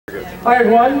Hi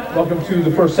everyone, welcome to the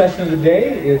first session of the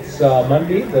day. It's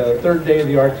Monday, the third day of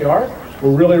the RTR. We're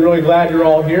really glad you're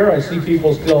all here. I see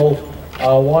people still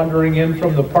wandering in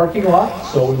from the parking lot,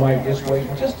 so we might just wait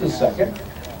just a second.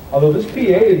 Although this PA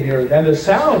in here, and the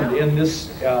sound in this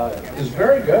is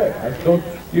very good.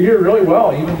 You hear really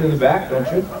well, even in the back,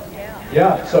 don't you?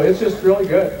 Yeah, so it's just really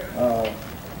good.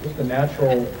 Just a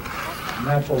natural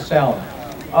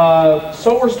sound.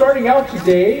 So we're starting out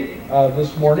today,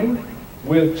 this morning,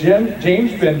 with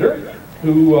James Bender,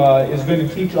 who is going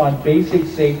to teach on basic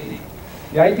safety.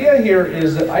 The idea here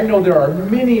is that I know there are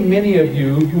many of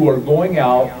you who are going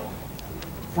out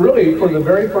really for the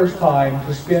very first time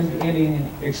to spend any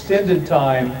extended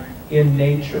time in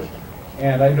nature.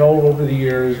 And I know over the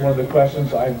years, one of the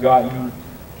questions I've gotten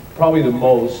probably the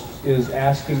most is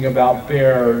asking about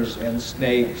bears and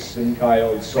snakes and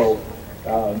coyotes, so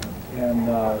and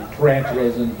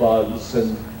tarantulas and bugs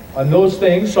and those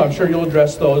things, so I'm sure you'll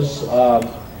address those.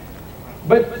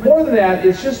 But more than that,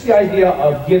 it's just the idea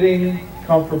of getting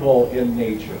comfortable in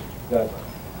nature, that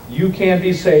you can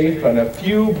be safe, and a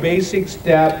few basic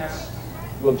steps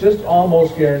will just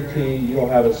almost guarantee you'll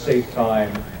have a safe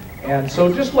time. And so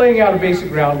just laying out a basic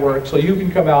groundwork so you can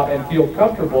come out and feel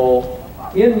comfortable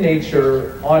in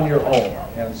nature on your own.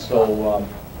 And so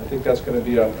I think that's going to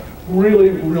be a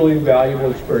really valuable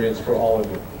experience for all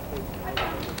of you.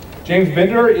 James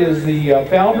Bender is the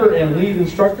founder and lead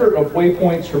instructor of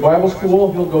Waypoint Survival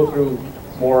School. He'll go through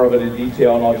more of it in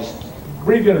detail, and I'll just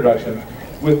brief introduction.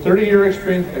 With 30-year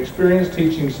experience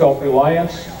teaching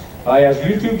self-reliance, he has a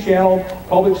YouTube channel,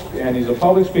 and he's a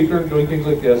public speaker doing things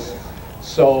like this.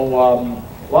 So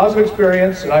lots of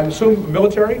experience, and I'm assuming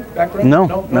military background?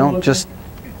 No, just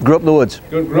grew up in the woods.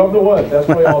 Grew up in the woods. That's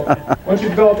why once you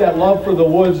develop that love for the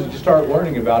woods and you start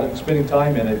learning about it and spending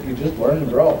time in it, you just learn and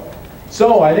grow.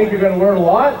 So I think you're going to learn a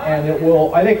lot, and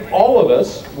I think all of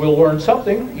us will learn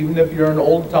something, even if you're an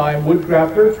old-time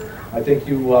woodcrafter. I think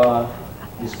you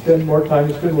spend more time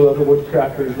you spend with other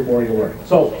woodcrafters, the more you learn.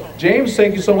 So, James,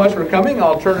 thank you so much for coming.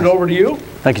 I'll turn it over to you.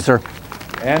 Thank you, sir.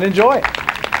 And enjoy.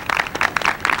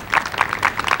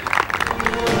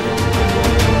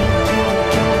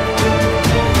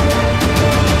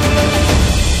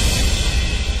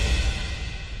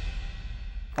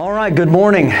 All right, good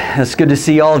morning. It's good to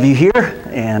see all of you here,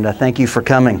 and thank you for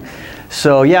coming.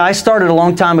 So yeah, I started a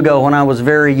long time ago when I was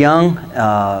very young.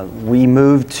 We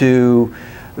moved to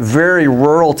very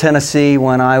rural Tennessee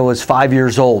when I was 5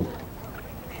 years old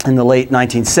in the late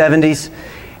 1970s,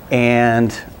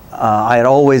 and I had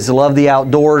always loved the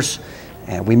outdoors.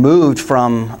 And we moved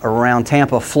from around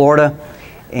Tampa, Florida,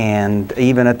 and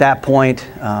even at that point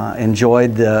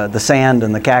enjoyed the sand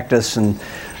and the cactus, and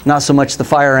not so much the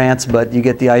fire ants, but you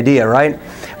get the idea, right?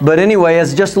 But anyway,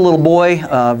 as just a little boy,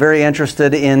 very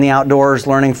interested in the outdoors,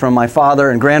 learning from my father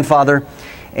and grandfather,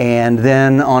 and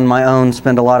then on my own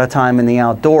spend a lot of time in the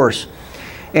outdoors.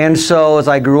 And so as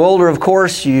I grew older, of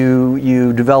course,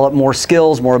 you develop more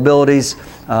skills, more abilities,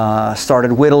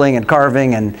 started whittling and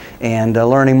carving and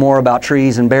learning more about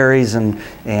trees and berries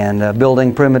and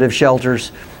building primitive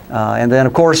shelters. And then,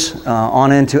 of course,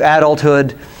 on into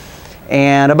adulthood.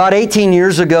 And about 18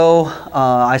 years ago,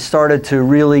 I started to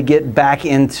really get back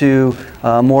into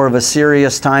more of a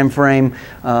serious time frame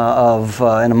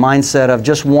and a mindset of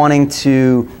just wanting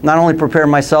to not only prepare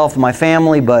myself and my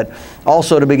family, but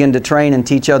also to begin to train and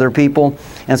teach other people.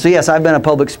 And so yes, I've been a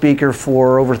public speaker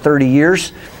for over 30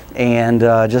 years, and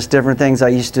just different things. I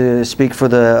used to speak for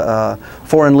the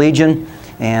Foreign Legion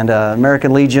and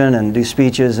American Legion and do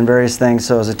speeches and various things,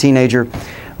 so as a teenager.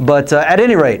 But at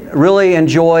any rate, really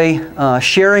enjoy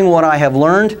sharing what I have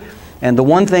learned. And the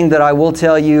one thing that I will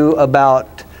tell you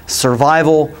about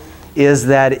survival is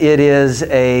that it is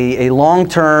a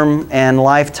long-term and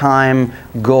lifetime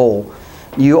goal.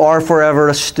 You are forever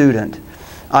a student.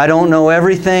 I don't know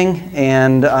everything,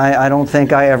 and I don't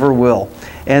think I ever will.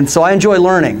 And so I enjoy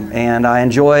learning, and I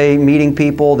enjoy meeting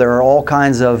people. There are all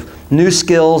kinds of new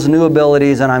skills, new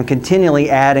abilities, and I'm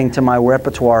continually adding to my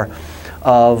repertoire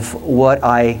of what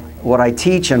I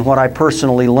teach and what I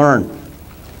personally learn.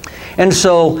 And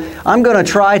so I'm going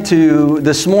to try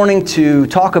this morning to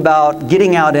talk about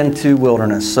getting out into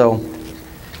wilderness. So,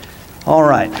 all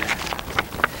right.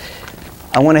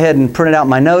 I went ahead and printed out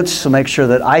my notes to make sure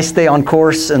that I stay on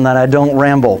course and that I don't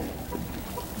ramble.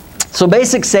 So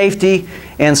basic safety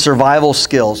and survival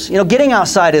skills. You know, getting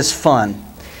outside is fun,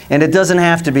 and it doesn't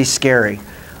have to be scary.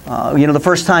 You know, the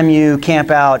first time you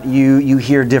camp out, you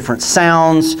hear different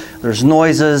sounds, there's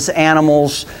noises,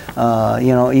 animals,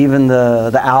 you know, even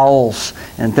the owls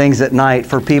and things at night.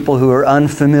 For people who are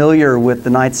unfamiliar with the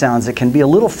night sounds, it can be a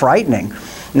little frightening.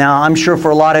 Now, I'm sure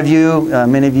for a lot of you,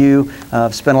 many of you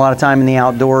have spent a lot of time in the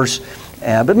outdoors,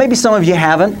 but maybe some of you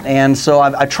haven't, and so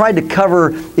I tried to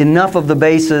cover enough of the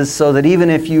bases so that even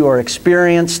if you are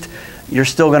experienced, you're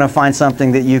still going to find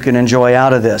something that you can enjoy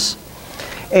out of this.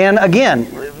 And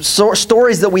again,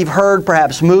 stories that we've heard,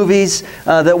 perhaps movies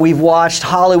that we've watched.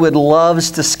 Hollywood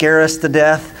loves to scare us to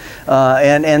death.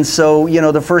 And so, you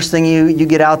know, the first thing you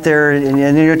get out there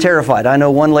and you're terrified. I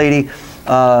know one lady,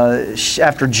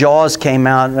 after Jaws came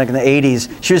out back in the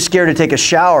 80s, she was scared to take a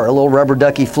shower. A little rubber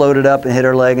ducky floated up and hit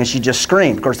her leg and she just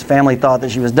screamed. Of course, the family thought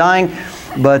that she was dying,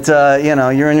 but you know,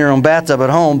 you're in your own bathtub at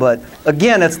home. But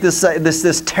again, it's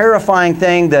this terrifying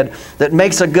thing that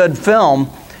makes a good film,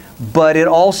 but it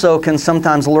also can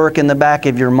sometimes lurk in the back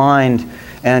of your mind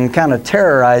and kind of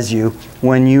terrorize you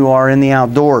when you are in the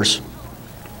outdoors.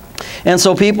 And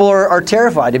so people are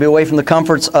terrified to be away from the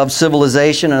comforts of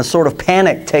civilization, and a sort of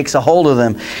panic takes a hold of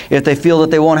them if they feel that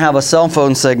they won't have a cell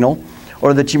phone signal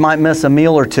or that you might miss a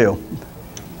meal or two.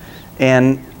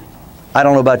 And I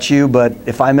don't know about you, but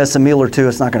if I miss a meal or two,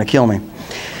 it's not going to kill me.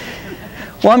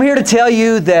 Well, I'm here to tell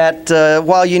you that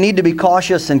while you need to be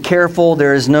cautious and careful,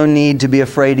 there is no need to be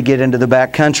afraid to get into the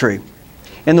backcountry.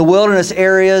 In the wilderness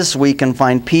areas, we can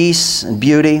find peace and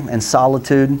beauty and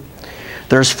solitude.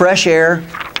 There's fresh air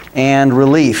and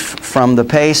relief from the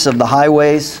pace of the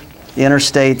highways, the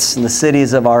interstates, and the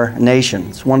cities of our nation.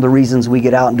 It's one of the reasons we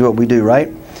get out and do what we do,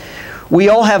 right? We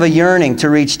all have a yearning to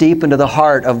reach deep into the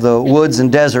heart of the woods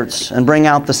and deserts and bring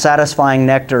out the satisfying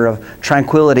nectar of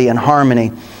tranquility and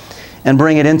harmony and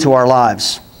bring it into our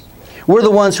lives. We're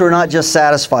the ones who are not just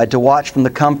satisfied to watch from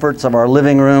the comforts of our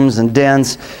living rooms and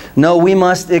dens. No, we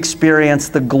must experience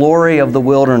the glory of the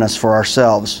wilderness for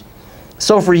ourselves.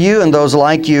 So for you and those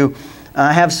like you,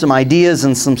 I have some ideas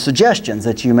and some suggestions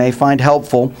that you may find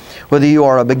helpful, whether you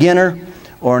are a beginner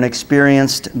or an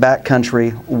experienced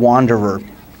backcountry wanderer.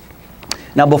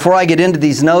 Now, before I get into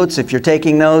these notes, if you're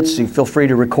taking notes, you feel free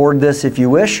to record this if you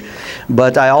wish.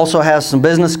 But I also have some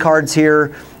business cards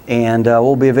here, and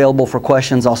we'll be available for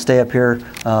questions. I'll stay up here.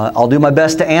 I'll do my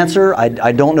best to answer.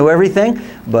 I don't know everything,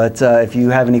 but if you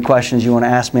have any questions you want to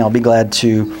ask me, I'll be glad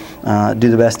to do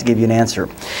the best to give you an answer.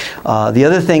 The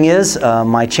other thing is,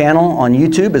 my channel on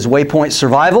YouTube is Waypoint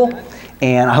Survival,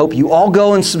 and I hope you all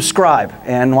go and subscribe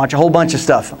and watch a whole bunch of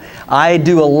stuff. I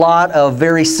do a lot of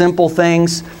very simple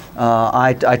things.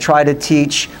 I try to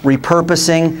teach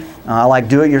repurposing. I like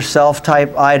do-it-yourself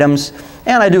type items.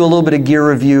 And I do a little bit of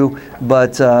gear review,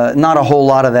 but not a whole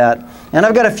lot of that. And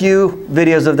I've got a few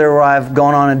videos of there where I've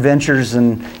gone on adventures,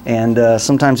 and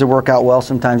sometimes they work out well,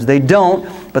 sometimes they don't,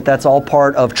 but that's all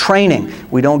part of training.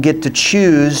 We don't get to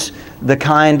choose the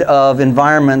kind of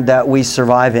environment that we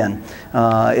survive in.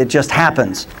 It just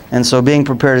happens. And so being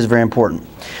prepared is very important.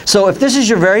 So if this is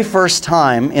your very first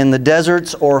time in the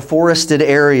deserts or forested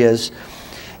areas,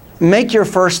 make your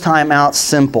first time out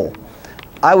simple.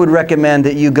 I would recommend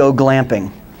that you go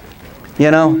glamping, you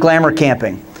know, glamour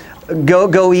camping.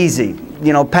 Go easy.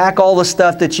 You know, pack all the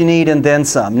stuff that you need and then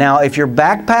some. Now, if you're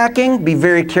backpacking, be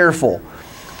very careful.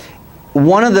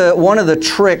 One of the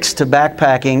tricks to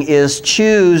backpacking is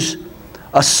choose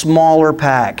a smaller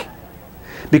pack,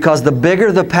 because the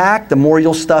bigger the pack, the more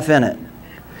you'll stuff in it.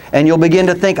 And you'll begin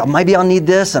to think, oh, maybe I'll need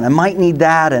this and I might need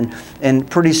that, and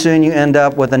pretty soon you end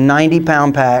up with a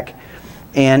 90-pound pack.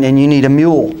 And you need a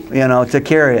mule, you know, to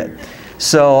carry it.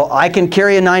 So I can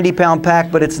carry a 90-pound pack,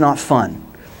 but it's not fun.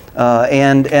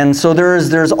 And so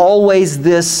there's always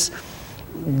this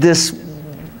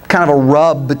kind of a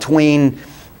rub between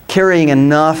carrying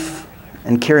enough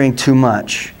and carrying too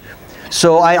much.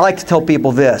 So I like to tell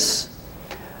people this: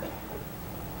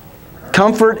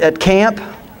 comfort at camp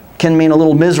can mean a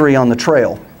little misery on the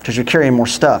trail because you're carrying more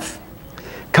stuff.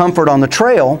 Comfort on the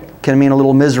trail can mean a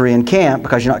little misery in camp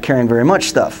because you're not carrying very much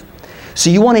stuff. So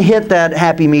you want to hit that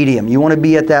happy medium. You want to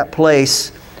be at that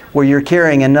place where you're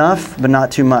carrying enough but not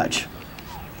too much.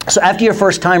 So after your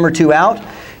first time or two out,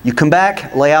 you come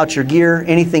back, lay out your gear,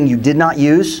 anything you did not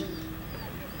use,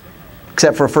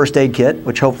 except for a first aid kit,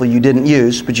 which hopefully you didn't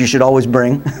use, but you should always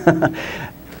bring.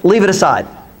 Leave it aside.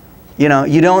 You know,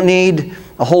 you don't need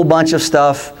a whole bunch of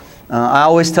stuff. I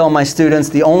always tell my students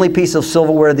the only piece of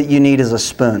silverware that you need is a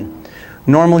spoon.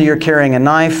 Normally you're carrying a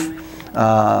knife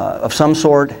of some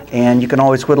sort, and you can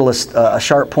always whittle a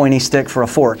sharp pointy stick for a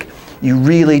fork. You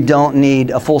really don't need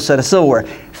a full set of silverware.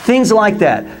 Things like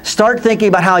that. Start thinking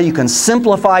about how you can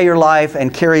simplify your life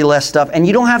and carry less stuff. And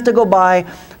you don't have to go buy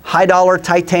high-dollar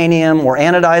titanium or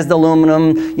anodized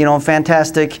aluminum, you know,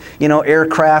 fantastic, you know,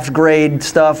 aircraft grade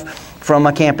stuff from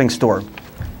a camping store.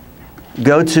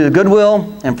 Go to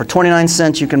Goodwill, and for 29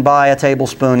 cents you can buy a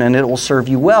tablespoon, and it will serve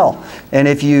you well. And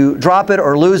if you drop it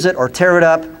or lose it or tear it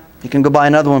up, you can go buy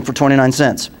another one for 29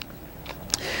 cents.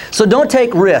 So don't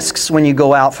take risks when you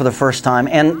go out for the first time,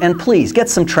 and please get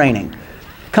some training.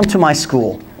 Come to my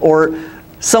school or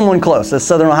someone close.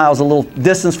 Southern Ohio is a little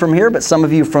distance from here, but some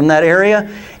of you from that area,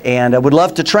 and I would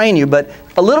love to train you, but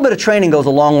a little bit of training goes a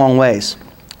long, long ways.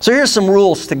 So here's some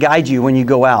rules to guide you when you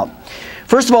go out.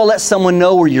 First of all, let someone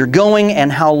know where you're going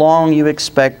and how long you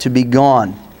expect to be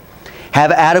gone.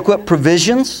 Have adequate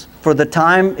provisions for the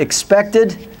time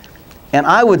expected. And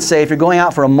I would say if you're going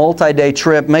out for a multi-day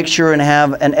trip, make sure and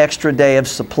have an extra day of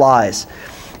supplies.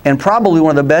 And probably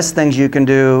one of the best things you can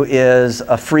do is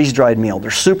a freeze-dried meal.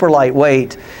 They're super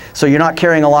lightweight, so you're not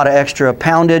carrying a lot of extra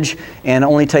poundage, and it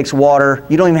only takes water.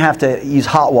 You don't even have to use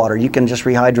hot water. You can just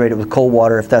rehydrate it with cold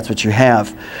water if that's what you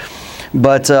have.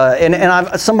 But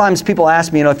sometimes people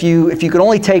ask me, you know, if you could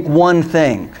only take one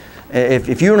thing,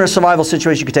 if you were in a survival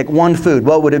situation, you could take one food,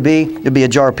 what would it be? It'd be a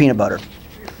jar of peanut butter.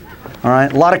 All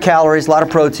right, a lot of calories, a lot of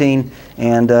protein,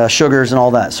 and sugars and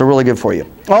all that, so really good for you.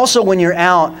 Also, when you're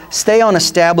out, stay on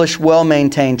established,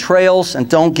 well-maintained trails and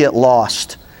don't get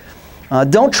lost.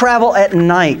 Don't travel at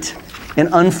night in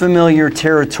unfamiliar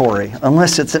territory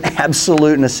unless it's an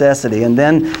absolute necessity. And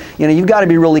then, you know, you've got to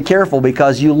be really careful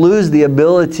because you lose the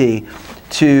ability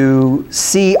to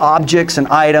see objects and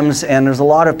items, and there's a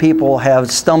lot of people have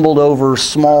stumbled over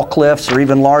small cliffs or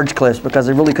even large cliffs because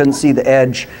they really couldn't see the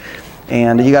edge,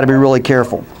 and you got to be really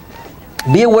careful.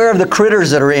 Be aware of the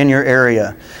critters that are in your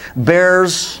area.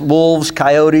 Bears, wolves,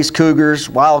 coyotes, cougars,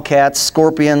 wildcats,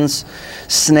 scorpions,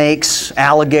 snakes,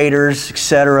 alligators,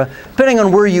 etc., depending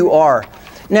on where you are.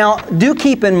 Now, do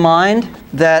keep in mind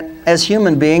that as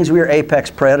human beings, we are apex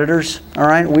predators, all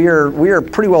right? We are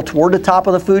pretty well toward the top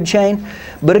of the food chain,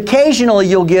 but occasionally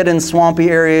you'll get in swampy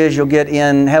areas, you'll get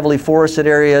in heavily forested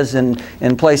areas and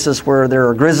in places where there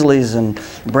are grizzlies and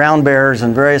brown bears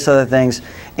and various other things,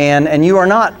 and you are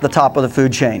not the top of the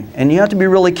food chain, and you have to be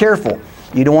really careful.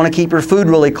 You don't want to keep your food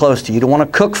really close to you. You don't want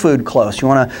to cook food close. You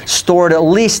want to store it at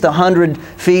least 100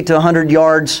 feet to 100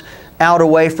 yards out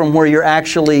away from where you're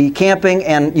actually camping,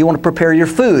 and you want to prepare your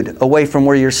food away from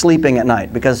where you're sleeping at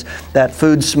night because that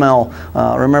food smell,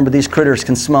 remember these critters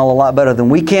can smell a lot better than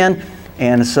we can,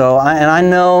 and so I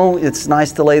know it's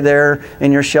nice to lay there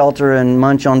in your shelter and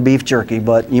munch on beef jerky,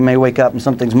 but you may wake up and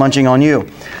something's munching on you.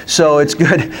 So it's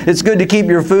good to keep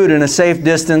your food in a safe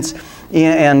distance,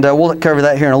 and we'll cover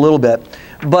that here in a little bit.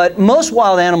 But most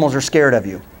wild animals are scared of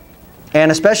you. And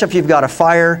especially if you've got a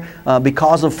fire,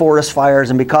 because of forest fires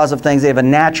and because of things, they have a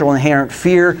natural inherent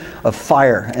fear of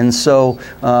fire. And so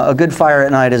a good fire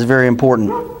at night is very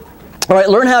important. All right,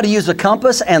 learn how to use the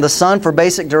compass and the sun for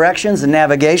basic directions and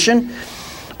navigation.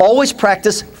 Always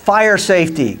practice fire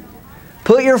safety.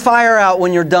 Put your fire out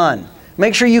when you're done.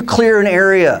 Make sure you clear an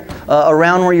area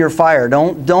around where you're fire.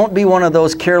 Don't be one of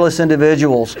those careless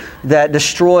individuals that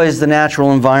destroys the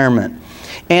natural environment.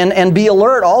 And be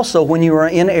alert also when you are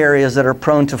in areas that are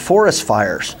prone to forest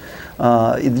fires.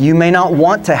 You may not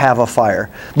want to have a fire,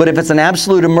 but if it's an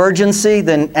absolute emergency,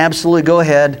 then absolutely go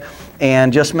ahead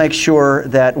and just make sure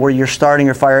that where you're starting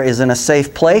your fire is in a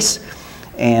safe place.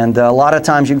 And a lot of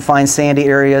times you can find sandy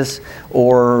areas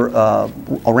or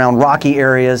around rocky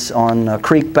areas on a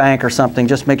creek bank or something.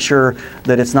 Just make sure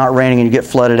that it's not raining and you get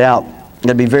flooded out. You got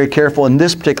to be very careful in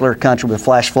this particular country with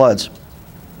flash floods.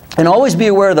 And always be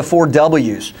aware of the 4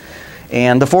 W's.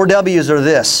 And the 4 W's are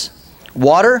this: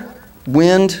 water,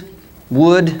 wind,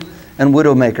 wood, and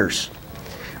widowmakers.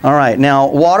 All right, now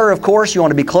water, of course, you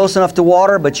want to be close enough to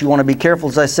water, but you want to be careful,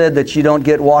 as I said, that you don't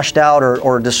get washed out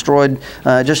or destroyed,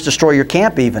 just destroy your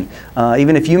camp even.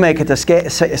 Even if you make it to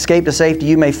escape to safety,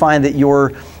 you may find that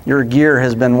your gear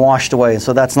has been washed away,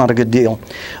 so that's not a good deal.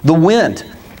 The wind.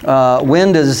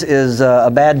 Wind is a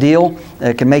bad deal.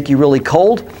 It can make you really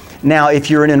cold. Now, if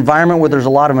you're in an environment where there's a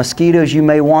lot of mosquitoes, you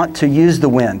may want to use the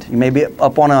wind. You may be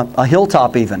up on a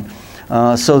hilltop even,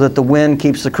 so that the wind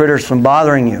keeps the critters from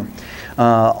bothering you.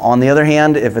 On the other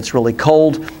hand, if it's really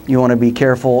cold, you want to be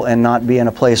careful and not be in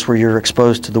a place where you're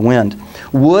exposed to the wind.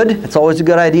 Wood, it's always a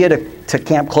good idea to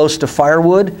camp close to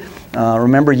firewood.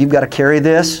 Remember, you've got to carry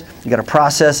this, you've got to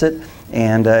process it,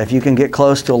 and if you can get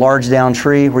close to a large down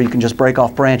tree where you can just break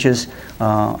off branches,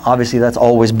 obviously that's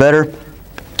always better.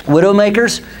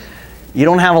 Widowmakers, you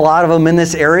don't have a lot of them in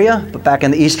this area, but back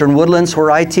in the eastern woodlands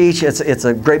where I teach, it's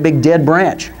a great big dead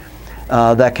branch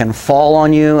that can fall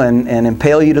on you and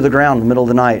impale you to the ground in the middle of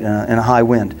the night in a high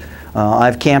wind.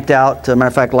 I've camped out, matter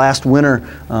of fact, last winter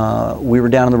we were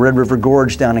down in the Red River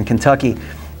Gorge down in Kentucky,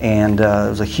 and there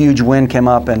was a huge wind came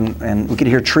up and we could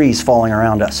hear trees falling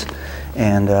around us.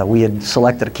 and we had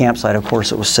selected a campsite. Of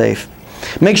course, it was safe.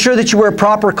 Make sure that you wear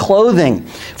proper clothing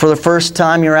for the first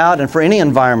time you're out and for any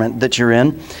environment that you're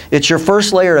in. It's your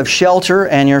first layer of shelter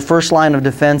and your first line of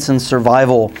defense and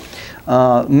survival.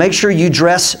 Make sure you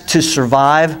dress to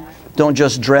survive. Don't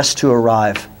just dress to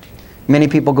arrive. Many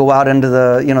people go out into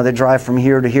the, they drive from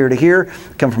here to here to here,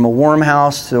 come from a warm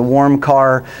house to a warm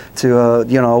car to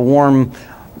a warm,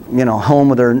 home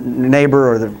with their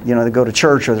neighbor, or they go to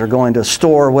church, or they're going to a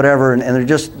store or whatever, and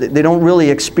they don't really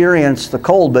experience the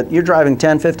cold, but you're driving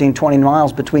 10, 15, 20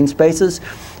 miles between spaces.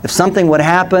 If something would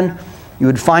happen, you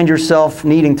would find yourself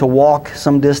needing to walk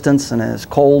some distance, and it's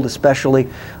cold especially,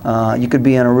 you could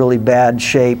be in a really bad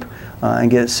shape and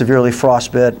get severely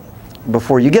frostbit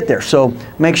before you get there. So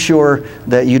make sure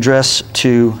that you dress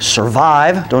to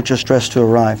survive, don't just dress to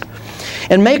arrive.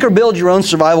 And make or build your own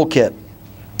survival kit.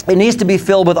 It needs to be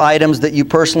filled with items that you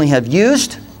personally have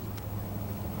used,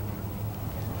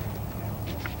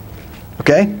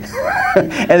 okay,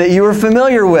 and that you are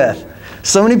familiar with.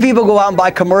 So many people go out and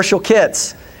buy commercial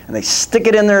kits, and they stick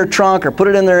it in their trunk or put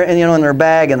it in their, in their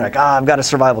bag, and they're like, I've got a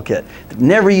survival kit. They've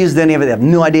never used any of it. They have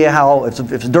no idea how, if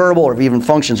it's durable or if it even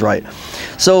functions right.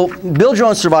 So build your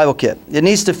own survival kit. It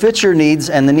needs to fit your needs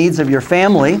and the needs of your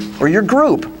family or your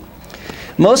group.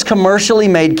 Most commercially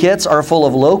made kits are full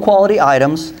of low-quality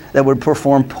items that would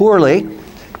perform poorly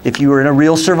if you were in a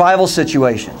real survival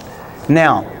situation.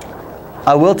 Now,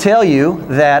 I will tell you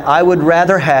that I would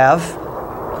rather have,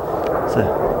 it's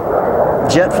a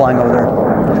jet flying over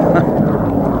there.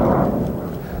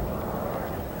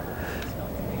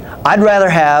 I'd rather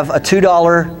have a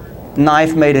 $2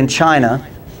 knife made in China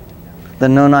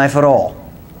than no knife at all.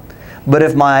 But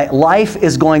if my life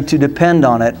is going to depend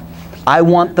on it, I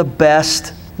want the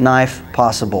best knife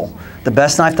possible. The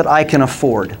best knife that I can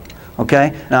afford.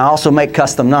 Okay? Now I also make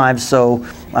custom knives, so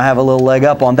I have a little leg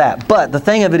up on that. But the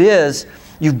thing of it is,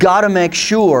 you've got to make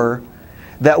sure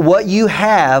that what you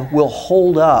have will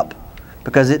hold up,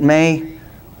 because it may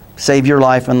save your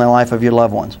life and the life of your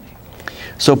loved ones.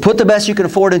 So put the best you can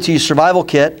afford into your survival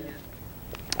kit,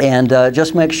 and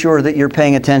just make sure that you're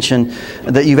paying attention,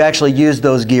 that you've actually used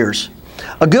those gears.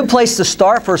 A good place to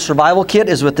start for a survival kit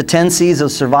is with the 10 C's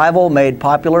of Survival, made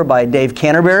popular by Dave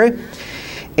Canterbury.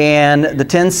 And the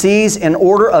 10 C's in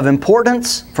order of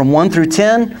importance from 1 through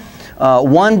 10.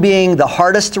 1 being the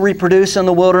hardest to reproduce in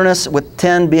the wilderness, with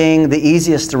 10 being the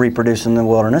easiest to reproduce in the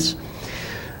wilderness.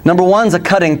 Number 1 is a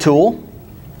cutting tool.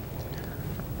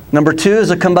 Number 2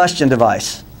 is a combustion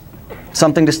device,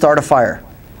 something to start a fire.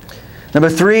 Number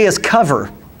 3 is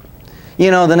cover.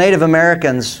 The Native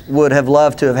Americans would have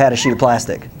loved to have had a sheet of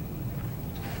plastic.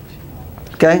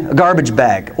 Okay? A garbage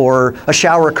bag or a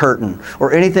shower curtain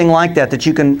or anything like that that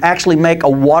you can actually make a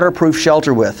waterproof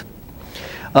shelter with.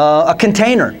 A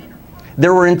container.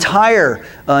 There were entire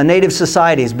Native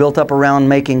societies built up around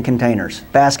making containers,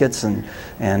 baskets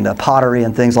and pottery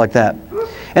and things like that.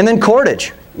 And then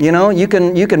cordage. You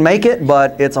can make it,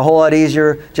 but it's a whole lot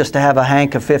easier just to have a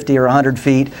hank of 50 or 100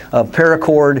 feet of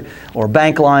paracord or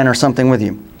bank line or something with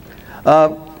you.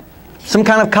 Some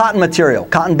kind of cotton material,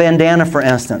 cotton bandana for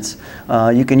instance.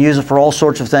 You can use it for all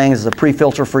sorts of things as a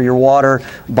pre-filter for your water,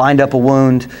 bind up a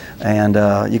wound, and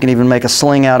you can even make a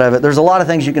sling out of it. There's a lot of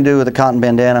things you can do with a cotton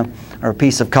bandana or a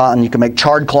piece of cotton. You can make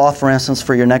charred cloth, for instance,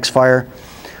 for your next fire.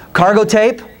 Cargo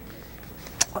tape.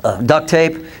 Duct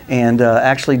tape, and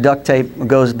actually duct tape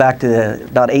goes back to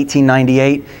about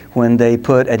 1898 when they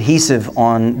put adhesive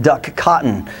on duck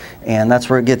cotton, and that's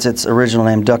where it gets its original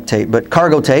name, duct tape. But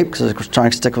cargo tape, because it's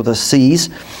trying to stick with the C's.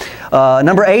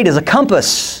 Number 8 is a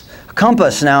compass. A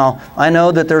compass. Now, I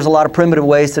know that there's a lot of primitive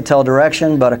ways to tell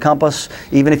direction, but a compass,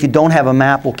 even if you don't have a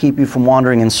map, will keep you from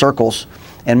wandering in circles.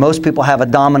 And most people have a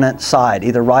dominant side,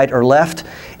 either right or left,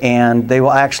 and they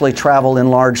will actually travel in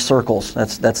large circles.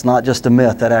 That's not just a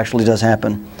myth, that actually does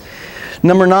happen.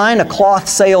 Number 9, a cloth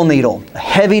sail needle, a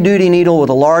heavy-duty needle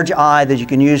with a large eye that you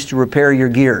can use to repair your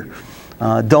gear.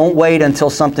 Don't wait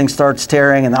until something starts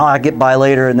tearing and I'll get by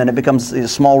later, and then it becomes, a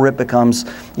small rip becomes,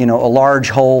 a large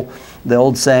hole. The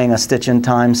old saying, a stitch in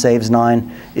time saves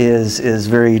 9, is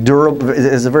very durable,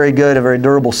 is a very good, a very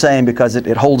durable saying, because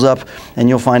it holds up, and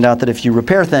you'll find out that if you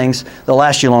repair things, they'll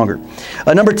last you longer.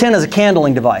 Number 10 is a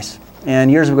candling device.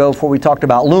 And years ago, before we talked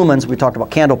about lumens, we talked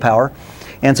about candle power.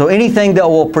 And so anything that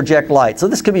will project light. So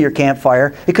this could be your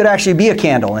campfire. It could actually be a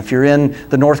candle. If you're in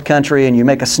the North Country and you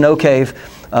make a snow cave,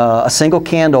 a single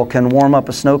candle can warm up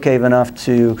a snow cave enough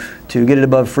to get it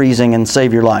above freezing and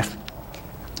save your life.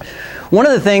 One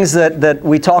of the things that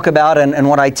we talk about and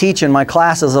what I teach in my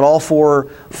classes at all 4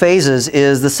 phases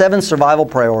is the 7 survival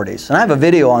priorities. And I have a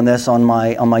video on this on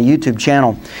my YouTube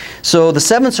channel. So the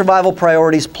 7 survival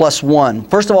priorities plus 1.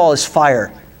 First of all is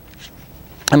fire.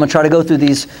 I'm going to try to go through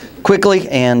these quickly,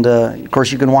 and of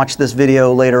course you can watch this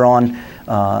video later on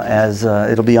as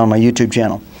it'll be on my YouTube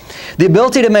channel. The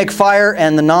ability to make fire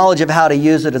and the knowledge of how to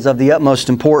use it is of the utmost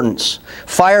importance.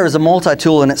 Fire is a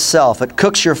multi-tool in itself. It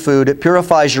cooks your food, it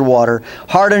purifies your water,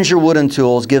 hardens your wooden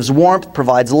tools, gives warmth,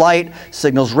 provides light,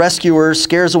 signals rescuers,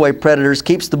 scares away predators,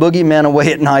 keeps the boogeyman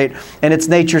away at night, and it's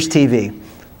nature's TV.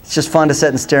 It's just fun to sit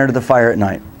and stare into the fire at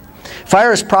night.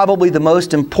 Fire is probably the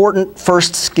most important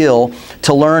first skill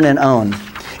to learn and own.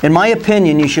 In my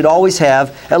opinion, you should always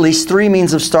have at least 3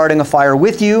 means of starting a fire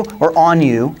with you or on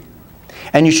you.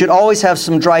 And you should always have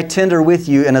some dry tinder with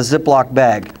you in a Ziploc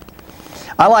bag.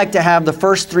 I like to have the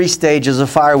first 3 stages of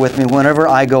fire with me whenever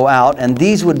I go out, and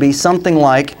these would be something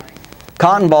like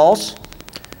cotton balls,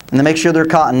 and then make sure they're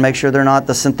cotton, make sure they're not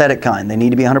the synthetic kind. They need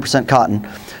to be 100% cotton.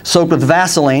 Soaked with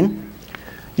Vaseline.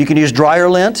 You can use dryer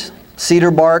lint,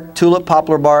 cedar bark, tulip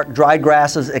poplar bark, dried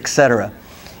grasses, etc.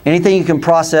 Anything you can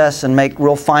process and make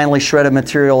real finely shredded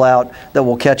material out that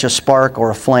will catch a spark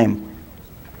or a flame.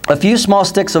 A few small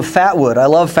sticks of fat wood. I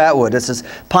love fat wood. This is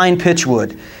pine pitch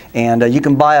wood. And you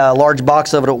can buy a large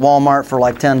box of it at Walmart for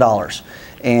like $10.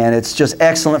 And it's just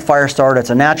excellent fire starter. It's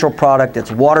a natural product.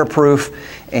 It's waterproof.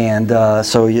 And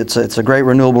so it's a great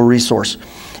renewable resource.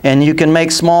 And you can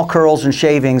make small curls and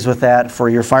shavings with that for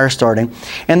your fire starting.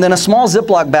 And then a small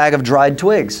Ziploc bag of dried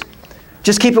twigs.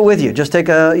 Just keep it with you. Just take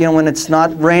a, when it's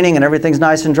not raining and everything's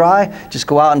nice and dry, just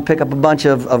go out and pick up a bunch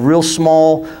of real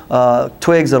small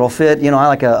twigs that'll fit, I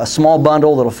like a small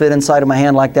bundle that'll fit inside of my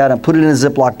hand like that, and put it in a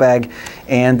Ziploc bag.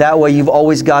 And that way you've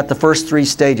always got the first 3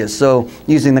 stages. So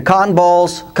using the cotton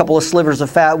balls, a couple of slivers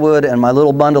of fat wood, and my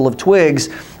little bundle of twigs,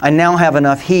 I now have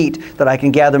enough heat that I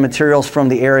can gather materials from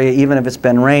the area even if it's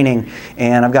been raining,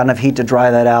 and I've got enough heat to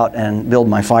dry that out and build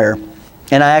my fire.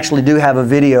 And I actually do have a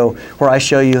video where I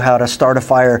show you how to start a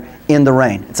fire in the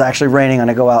rain. It's actually raining and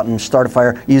I go out and start a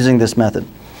fire using this method.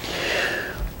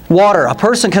 Water. A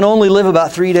person can only live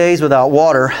about 3 days without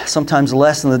water, sometimes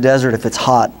less in the desert if it's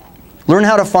hot. Learn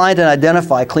how to find and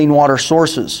identify clean water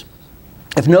sources.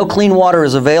 If no clean water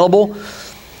is available,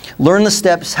 learn the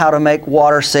steps how to make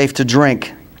water safe to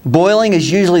drink. Boiling is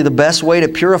usually the best way to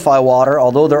purify water,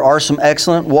 although there are some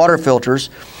excellent water filters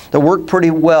that work pretty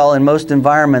well in most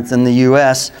environments in the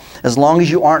U.S. as long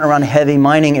as you aren't around heavy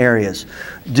mining areas.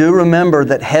 Do remember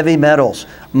that heavy metals,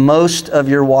 most of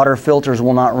your water filters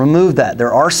will not remove that.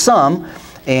 There are some,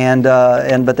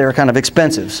 but they're kind of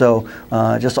expensive, so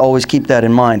just always keep that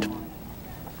in mind.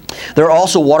 There are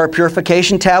also water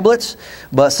purification tablets,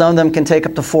 but some of them can take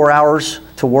up to 4 hours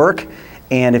to work.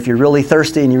 And if you're really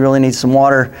thirsty and you really need some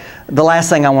water, the last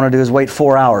thing I want to do is wait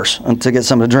 4 hours to get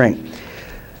something to drink.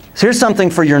 So here's something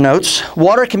for your notes.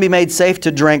 Water can be made safe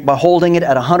to drink by holding it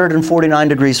at 149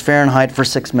 degrees Fahrenheit for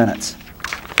 6 minutes.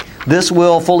 This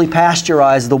will fully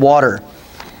pasteurize the water,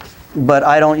 but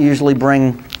I don't usually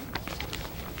bring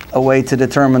a way to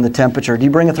determine the temperature. Do you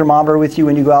bring a thermometer with you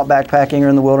when you go out backpacking or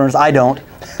in the wilderness? I don't.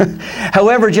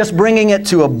 However, just bringing it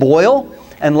to a boil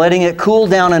and letting it cool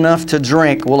down enough to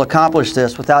drink will accomplish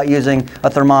this without using a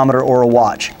thermometer or a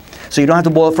watch. So you don't have to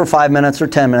boil it for 5 minutes or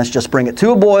 10 minutes. Just bring it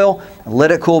to a boil and let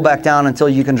it cool back down until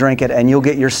you can drink it, and you'll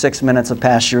get your 6 minutes of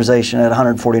pasteurization at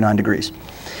 149 degrees.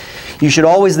 You should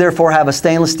always therefore have a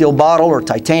stainless steel bottle or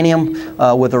titanium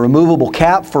with a removable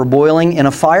cap for boiling in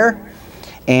a fire.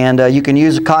 And you can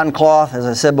use a cotton cloth, as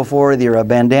I said before, either a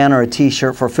bandana or a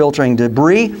t-shirt for filtering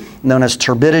debris, known as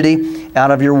turbidity,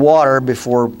 out of your water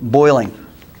before boiling.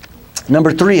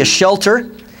 Number 3 is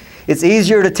shelter. It's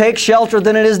easier to take shelter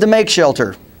than it is to make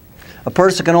shelter. A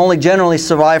person can only generally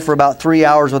survive for about 3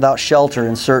 hours without shelter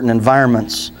in certain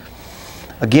environments.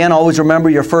 Again, always remember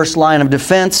your first line of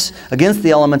defense against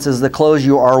the elements is the clothes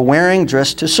you are wearing.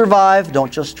 Dress to survive,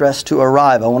 don't just dress to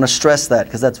arrive. I want to stress that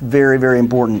because that's very, very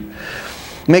important.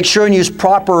 Make sure and use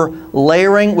proper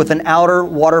layering with an outer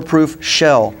waterproof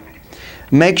shell.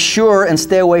 Make sure and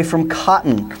stay away from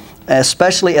cotton,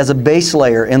 especially as a base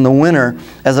layer in the winter,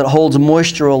 as it holds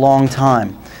moisture a long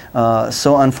time.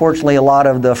 So unfortunately, a lot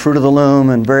of the fruit of the loom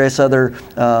and various other,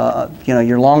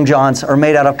 your long johns are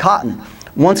made out of cotton.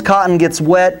 Once cotton gets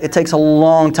wet, it takes a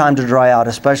long time to dry out,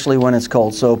 especially when it's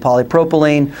cold. So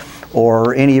polypropylene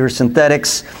or any of your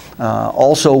synthetics,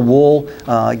 also wool,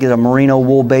 get a merino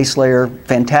wool base layer,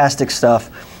 fantastic stuff.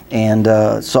 And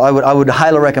so I would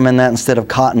highly recommend that instead of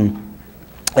cotton.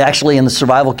 Actually, in the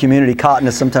survival community, cotton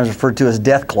is sometimes referred to as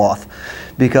death cloth,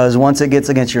 because once it gets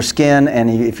against your skin and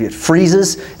if it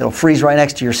freezes, it'll freeze right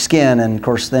next to your skin, and of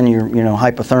course then you're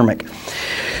hypothermic.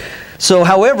 So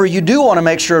however, you do want to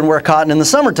make sure and wear cotton in the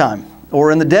summertime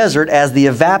or in the desert, as the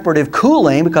evaporative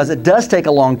cooling, because it does take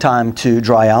a long time to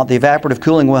dry out, the evaporative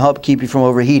cooling will help keep you from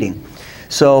overheating.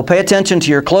 So pay attention to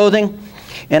your clothing.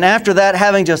 And after that,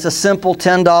 having just a simple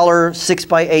 $10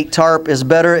 6x8 tarp is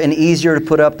better and easier to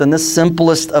put up than the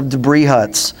simplest of debris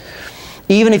huts.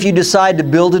 Even if you decide to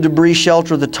build a debris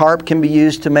shelter, the tarp can be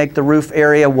used to make the roof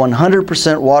area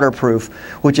 100% waterproof,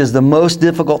 which is the most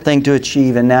difficult thing to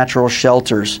achieve in natural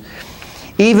shelters.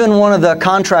 Even one of the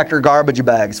contractor garbage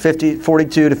bags,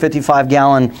 42 to 55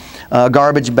 gallon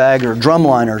garbage bag or drum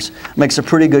liners, makes a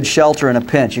pretty good shelter in a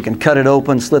pinch. You can cut it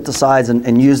open, slit the sides,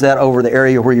 and use that over the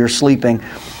area where you're sleeping.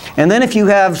 And then if you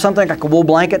have something like a wool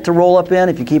blanket to roll up in,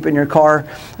 if you keep it in your car,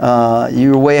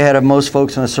 you're way ahead of most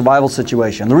folks in a survival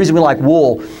situation. The reason we like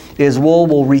wool is wool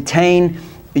will retain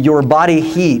your body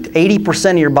heat,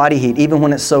 80% of your body heat, even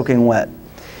when it's soaking wet.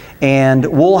 And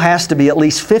wool has to be at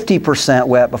least 50%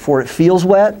 wet before it feels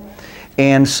wet.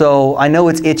 And so I know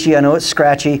it's itchy, I know it's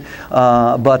scratchy,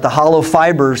 but the hollow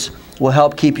fibers will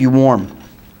help keep you warm.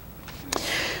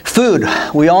 Food.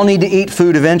 We all need to eat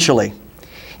food eventually.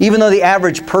 Even though the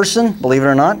average person, believe it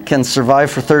or not, can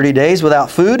survive for 30 days without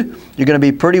food, you're going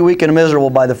to be pretty weak and miserable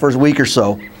by the first week or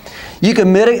so. You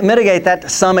can mitigate that to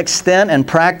some extent and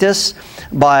practice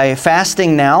by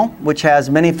fasting now, which has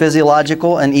many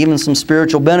physiological and even some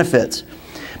spiritual benefits.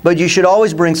 But you should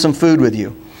always bring some food with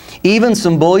you. Even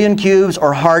some bouillon cubes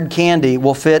or hard candy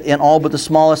will fit in all but the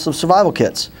smallest of survival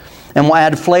kits and will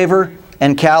add flavor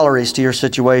and calories to your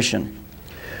situation.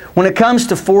 When it comes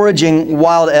to foraging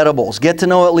wild edibles, get to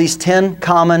know at least 10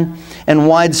 common and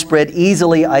widespread,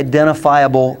 easily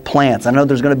identifiable plants. I know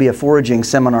there's going to be a foraging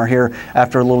seminar here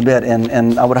after a little bit,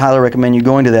 and I would highly recommend you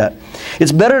going to that.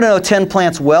 It's better to know 10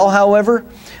 plants well, however,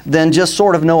 than just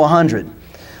sort of know 100.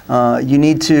 You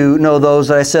need to know those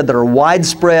that I said that are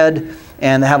widespread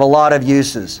and have a lot of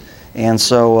uses. And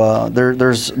so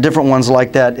there's different ones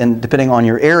like that, and depending on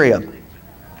your area.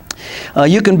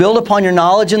 You can build upon your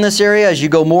knowledge in this area as you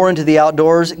go more into the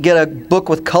outdoors. Get a book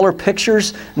with color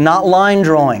pictures, not line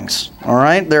drawings. All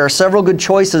right? There are several good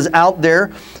choices out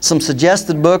there. Some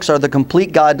suggested books are The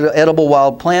Complete Guide to Edible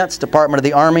Wild Plants, Department of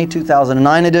the Army,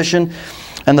 2009 edition,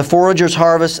 and The Forager's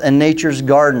Harvest and Nature's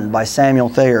Garden by Samuel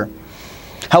Thayer.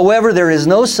 However, there is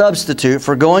no substitute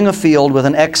for going afield with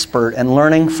an expert and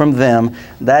learning from them.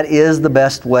 That is the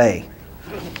best way.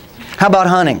 How about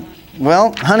hunting?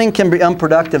 Well, hunting can be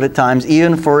unproductive at times,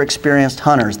 even for experienced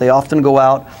hunters. They often go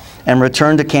out and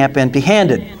return to camp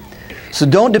empty-handed. So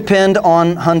don't depend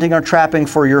on hunting or trapping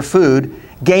for your food.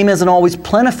 Game isn't always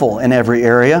plentiful in every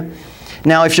area.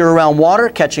 Now, if you're around water,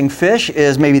 catching fish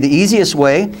is maybe the easiest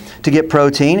way to get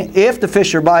protein if the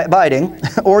fish are biting,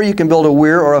 or you can build a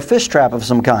weir or a fish trap of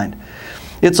some kind.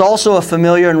 It's also a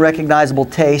familiar and recognizable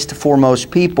taste for most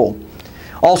people.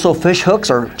 Also, fish hooks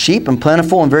are cheap and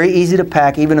plentiful and very easy to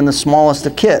pack even in the smallest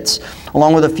of kits,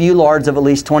 along with a few lards of at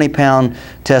least 20-pound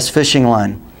test fishing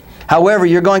line. However,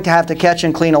 you're going to have to catch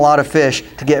and clean a lot of fish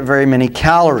to get very many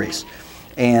calories.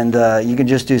 And you can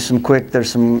just do some quick, there's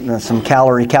some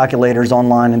calorie calculators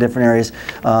online in different areas.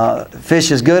 Fish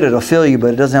is good, it'll fill you,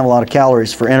 but it doesn't have a lot of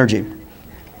calories for energy.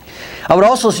 I would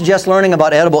also suggest learning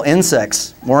about edible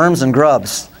insects, worms and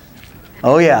grubs.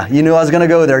 Oh yeah, you knew I was going to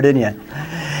go there, didn't you?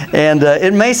 And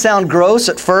it may sound gross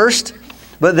at first,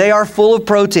 but they are full of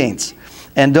proteins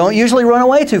and don't usually run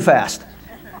away too fast.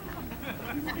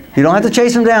 You don't have to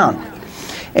chase them down.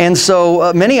 And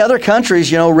so many other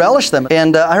countries, relish them.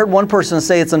 And I heard one person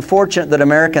say it's unfortunate that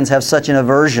Americans have such an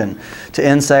aversion to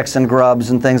insects and grubs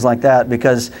and things like that,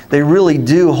 because they really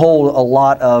do hold a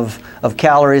lot of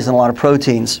calories and a lot of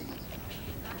proteins.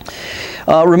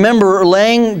 Remember,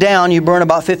 laying down you burn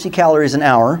about 50 calories an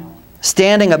hour.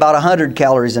 Standing about 100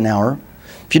 calories an hour.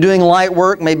 If you're doing light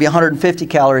work, maybe 150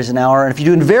 calories an hour. And if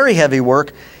you're doing very heavy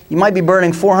work, you might be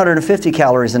burning 450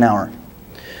 calories an hour.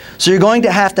 So you're going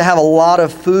to have a lot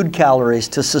of food calories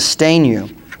to sustain you.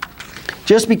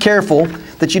 Just be careful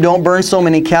that you don't burn so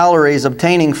many calories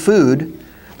obtaining food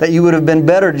that you would have been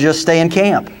better to just stay in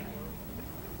camp.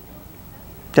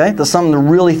 Okay? That's something to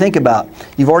really think about.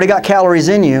 You've already got calories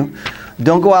in you.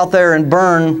 Don't go out there and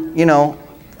burn,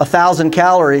 1,000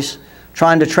 calories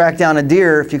trying to track down a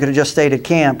deer if you could have just stayed at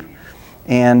camp.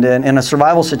 And in a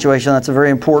survival situation, that's a very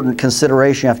important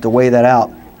consideration. You have to weigh that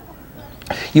out.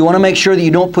 You want to make sure that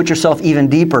you don't put yourself even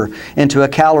deeper into a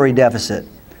calorie deficit.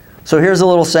 So here's a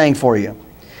little saying for you.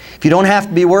 If you don't have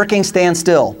to be working, stand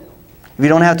still. If you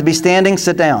don't have to be standing,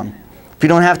 sit down. If you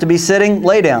don't have to be sitting,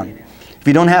 lay down. If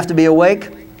you don't have to be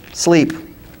awake, sleep.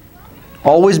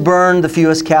 Always burn the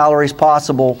fewest calories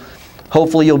possible.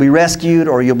 Hopefully you'll be rescued,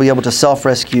 or you'll be able to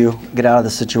self-rescue, get out of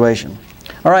the situation.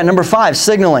 All right, number 5,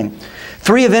 signaling.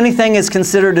 3 of anything is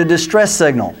considered a distress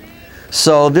signal.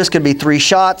 So this could be 3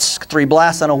 shots, 3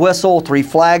 blasts on a whistle, 3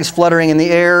 flags fluttering in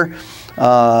the air,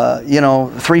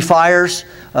 3 fires.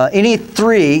 Any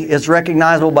 3 is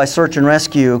recognizable by search and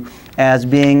rescue as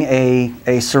being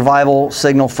a survival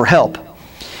signal for help.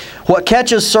 What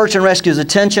catches search and rescue's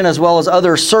attention, as well as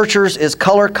other searchers, is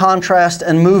color, contrast,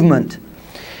 and movement.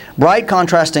 Bright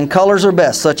contrasting colors are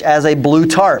best, such as a blue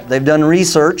tarp. They've done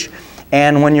research,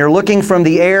 and when you're looking from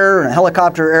the air, a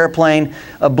helicopter or airplane,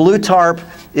 a blue tarp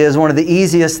is one of the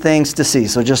easiest things to see.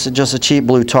 So just a cheap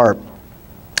blue tarp.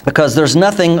 Because there's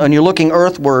nothing, when you're looking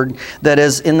earthward, that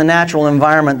is in the natural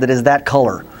environment that is that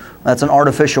color. That's an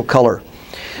artificial color.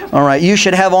 All right, you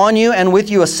should have on you and with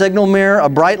you a signal mirror, a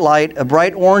bright light, a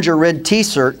bright orange or red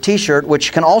t-shirt,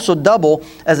 which can also double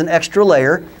as an extra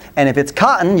layer. And if it's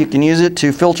cotton, you can use it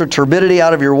to filter turbidity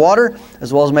out of your water,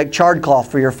 as well as make charred cloth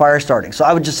for your fire starting. So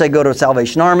I would just say go to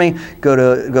Salvation Army, go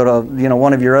to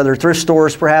one of your other thrift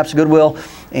stores, perhaps Goodwill,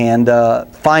 and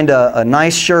find a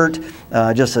nice shirt,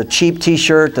 just a cheap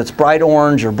t-shirt that's bright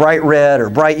orange or bright red or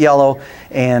bright yellow,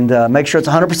 and make sure it's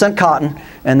 100% cotton,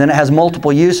 and then it has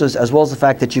multiple uses, as well as the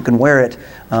fact that you can wear it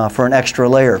for an extra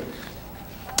layer.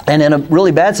 And in a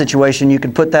really bad situation, you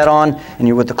can put that on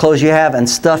and with the clothes you have and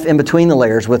stuff in between the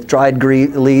layers with dried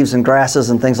leaves and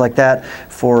grasses and things like that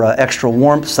for extra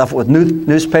warmth. Stuff it with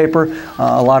newspaper.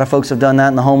 A lot of folks have done that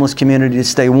in the homeless community to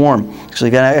stay warm. So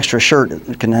you've got an extra shirt.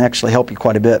 It can actually help you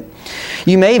quite a bit.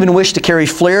 You may even wish to carry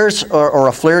flares or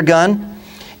a flare gun.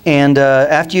 And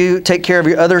after you take care of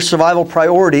your other survival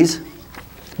priorities,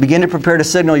 begin to prepare to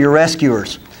signal your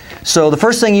rescuers. So the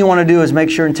first thing you want to do is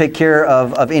make sure and take care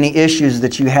of any issues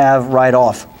that you have right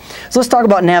off. So let's talk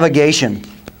about navigation.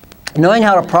 Knowing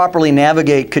how to properly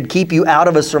navigate could keep you out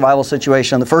of a survival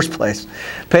situation in the first place.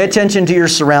 Pay attention to your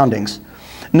surroundings.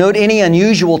 Note any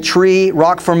unusual tree,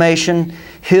 rock formation,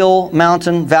 hill,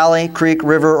 mountain, valley, creek,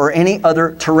 river, or any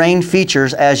other terrain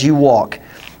features as you walk.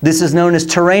 This is known as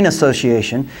terrain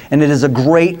association, and it is a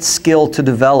great skill to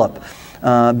develop.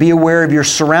 Be aware of your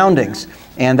surroundings.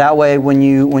 And that way, when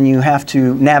you have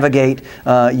to navigate,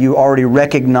 you already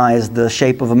recognize the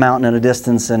shape of a mountain at a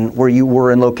distance and where you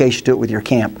were in location to it with your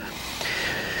camp.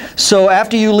 So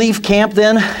after you leave camp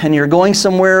then, and you're going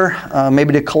somewhere,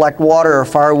 maybe to collect water or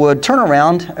firewood, turn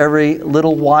around every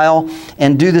little while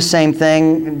and do the same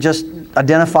thing. Just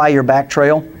identify your back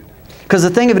trail. Because the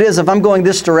thing of it is, if I'm going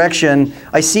this direction,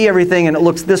 I see everything and it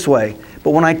looks this way.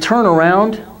 But when I turn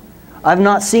around, I've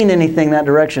not seen anything that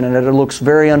direction, and it looks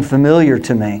very unfamiliar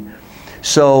to me.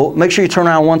 So make sure you turn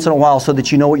around once in a while so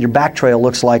that you know what your back trail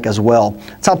looks like as well.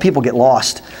 That's how people get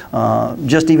lost,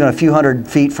 just even a few hundred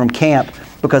feet from camp,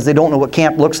 because they don't know what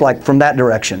camp looks like from that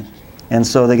direction. And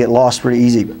so they get lost pretty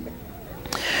easy.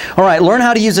 All right, learn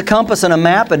how to use a compass and a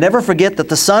map, and never forget that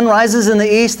the sun rises in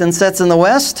the east and sets in the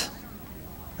west,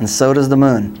 and so does the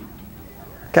moon.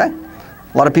 Okay?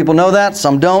 A lot of people know that,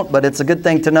 some don't, but it's a good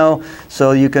thing to know.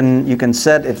 So you can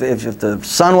set, if the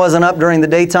sun wasn't up during the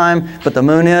daytime, but the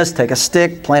moon is, take a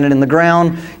stick, plant it in the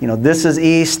ground. You know, this is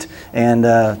east, and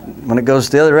when it goes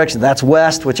the other direction, that's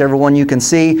west, whichever one you can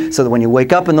see, so that when you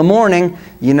wake up in the morning,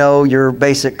 you know your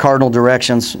basic cardinal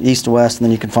directions, east to west, and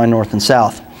then you can find north and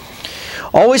south.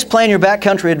 Always plan your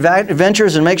backcountry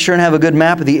adventures and make sure and have a good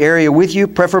map of the area with you,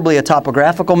 preferably a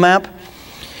topographical map.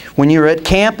 When you're at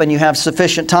camp and you have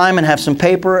sufficient time and have some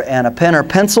paper and a pen or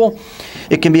pencil,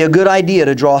 it can be a good idea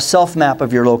to draw a self-map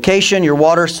of your location, your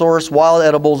water source, wild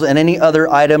edibles, and any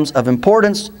other items of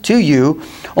importance to you,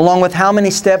 along with how many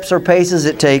steps or paces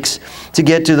it takes to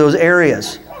get to those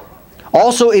areas.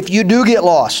 Also, if you do get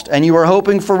lost and you are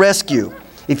hoping for rescue,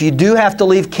 if you do have to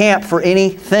leave camp for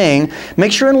anything,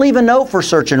 make sure and leave a note for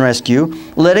search and rescue,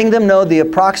 letting them know the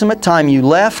approximate time you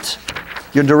left,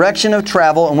 your direction of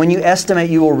travel, and when you estimate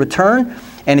you will return.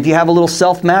 And if you have a little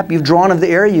self-map you've drawn of the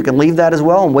area, you can leave that as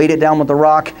well and weight it down with a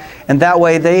rock. And that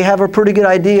way they have a pretty good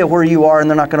idea where you are, and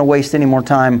they're not going to waste any more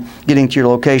time getting to your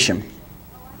location.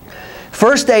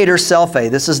 First aid or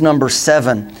self-aid, this is number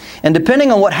 7. And depending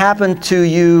on what happened to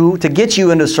you to get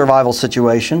you into a survival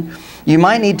situation, you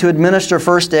might need to administer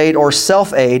first aid or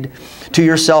self-aid to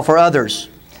yourself or others.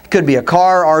 Could be a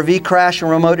car, RV crash in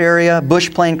a remote area, bush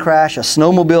plane crash, a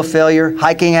snowmobile failure,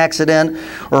 hiking accident,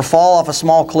 or fall off a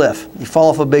small cliff. You fall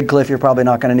off a big cliff, you're probably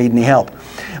not going to need any help.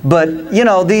 But, you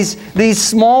know, these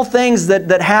small things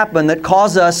that happen that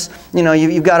cause us, you know,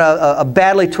 you've got a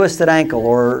badly twisted ankle,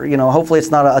 or, you know, hopefully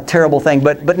it's not a terrible thing,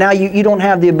 but now you don't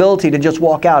have the ability to just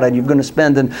walk out and you're going to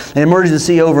spend an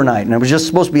emergency overnight, and it was just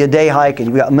supposed to be a day hike and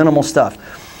you've got minimal stuff.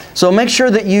 So make sure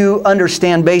that you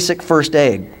understand basic first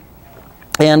aid.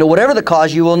 And whatever the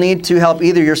cause, you will need to help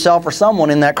either yourself or someone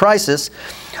in that crisis.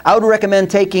 I would recommend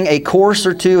taking a course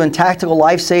or two in tactical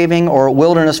life-saving or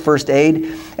wilderness first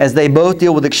aid, as they both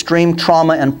deal with extreme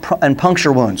trauma and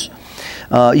puncture wounds.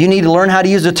 You need to learn how to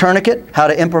use a tourniquet, how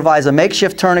to improvise a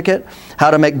makeshift tourniquet, how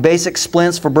to make basic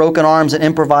splints for broken arms, and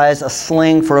improvise a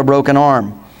sling for a broken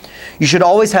arm. You should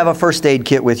always have a first aid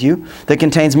kit with you that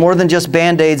contains more than just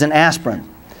Band-Aids and aspirin.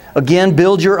 Again,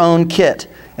 build your own kit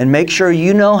and make sure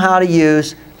you know how to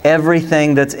use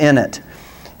everything that's in it.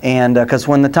 And because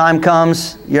when the time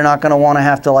comes, you're not going to want to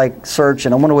have to like search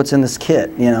and I wonder what's in this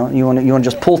kit. You know, you want to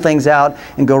just pull things out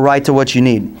and go right to what you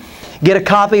need. Get a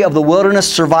copy of the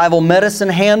Wilderness Survival Medicine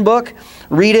Handbook,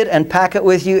 read it, and pack it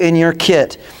with you in your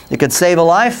kit. It could save a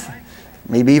life,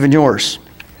 maybe even yours.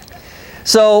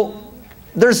 So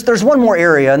there's one more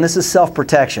area, and this is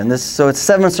self-protection. So it's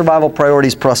 7 survival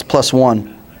priorities plus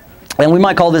 1. And we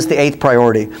might call this the 8th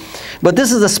priority. But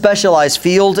this is a specialized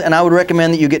field, and I would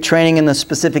recommend that you get training in the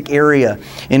specific area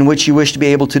in which you wish to be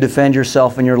able to defend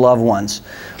yourself and your loved ones.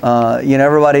 You know,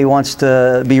 everybody wants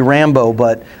to be Rambo,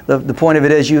 but the point of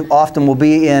it is you often will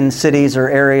be in cities or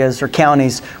areas or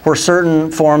counties where certain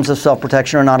forms of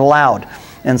self-protection are not allowed.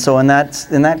 And so in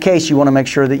that case, you want to make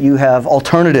sure that you have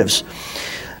alternatives.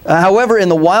 However, in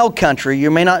the wild country, you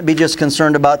may not be just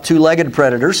concerned about 2-legged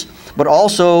predators, but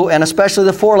also, and especially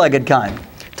the 4-legged kind.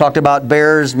 Talked about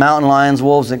bears, mountain lions,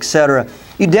 wolves, etc.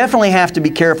 You definitely have to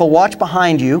be careful. Watch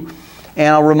behind you. And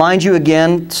I'll remind you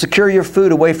again, secure your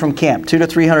food away from camp, 200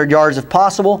 to 300 yards if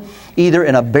possible, either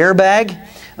in a bear bag,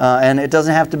 and it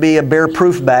doesn't have to be a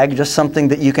bear-proof bag, just something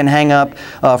that you can hang up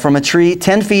from a tree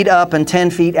 10 feet up and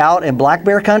 10 feet out in black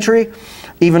bear country,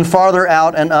 even farther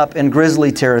out and up in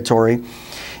grizzly territory.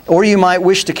 Or you might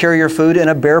wish to carry your food in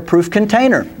a bear-proof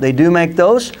container. They do make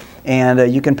those,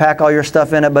 and you can pack all your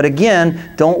stuff in it. But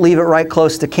again, don't leave it right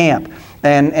close to camp.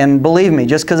 And believe me,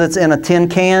 just because it's in a tin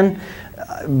can,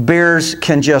 bears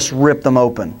can just rip them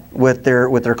open with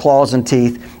their claws and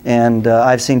teeth. And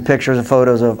I've seen pictures and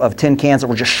photos of tin cans that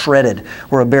were just shredded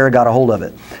where a bear got a hold of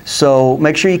it. So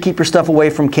make sure you keep your stuff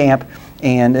away from camp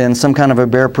and in some kind of a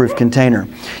bear-proof container.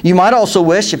 You might also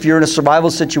wish, if you're in a survival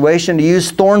situation, to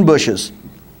use thorn bushes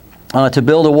to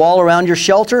build a wall around your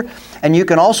shelter, and you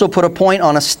can also put a point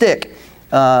on a stick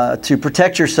to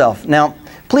protect yourself. Now,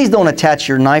 please don't attach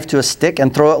your knife to a stick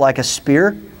and throw it like a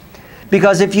spear,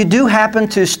 because if you do happen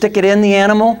to stick it in the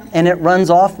animal and it runs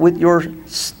off with your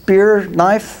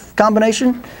spear-knife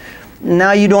combination,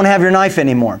 now you don't have your knife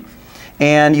anymore.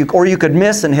 And you could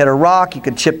miss and hit a rock, you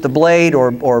could chip the blade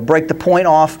or break the point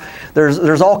off.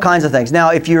 There's all kinds of things.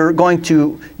 Now, if you're going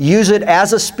to use it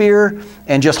as a spear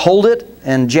and just hold it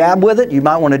and jab with it, you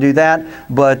might want to do that.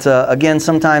 But again,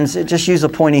 sometimes just use a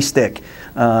pointy stick.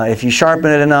 If you sharpen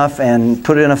it enough and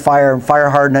put it in a fire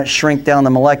harden it, shrink down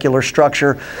the molecular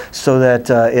structure so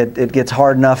that it gets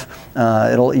hard enough,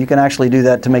 you can actually do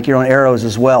that to make your own arrows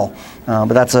as well.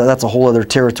 But that's a whole other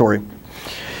territory.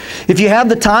 If you have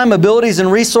the time, abilities,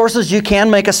 and resources, you can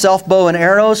make a self bow and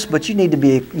arrows, but you need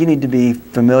to be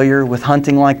familiar with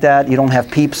hunting like that. You don't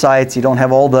have peep sights, you don't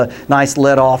have all the nice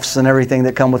let-offs and everything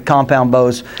that come with compound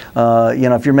bows. You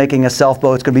know, if you're making a self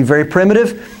bow, it's going to be very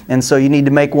primitive, and so you need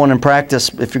to make one in practice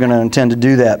if you're going to intend to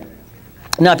do that.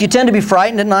 Now, if you tend to be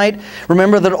frightened at night,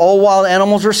 remember that all wild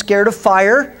animals are scared of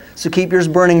fire, so keep yours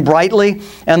burning brightly.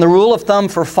 And the rule of thumb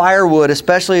for firewood,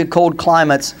 especially in cold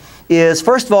climates, is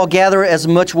first of all, gather as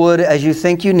much wood as you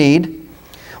think you need,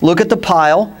 look at the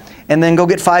pile, and then go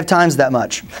get 5 times that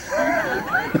much.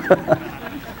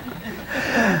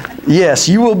 Yes,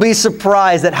 you will be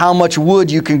surprised at how much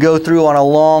wood you can go through on a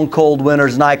long, cold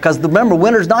winter's night, because remember,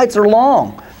 winter's nights are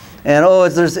long. And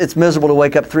it's miserable to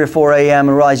wake up 3 or 4 a.m.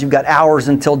 and realize you've got hours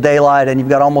until daylight and you've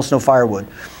got almost no firewood.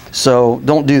 So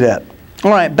don't do that.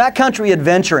 All right, backcountry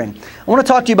adventuring. I want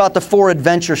to talk to you about the 4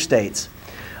 adventure states.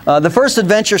 The first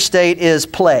adventure state is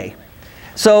play.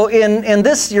 So in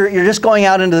this, you're just going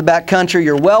out into the backcountry.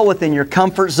 You're well within your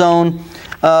comfort zone.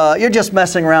 You're just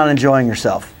messing around, enjoying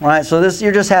yourself. Right? So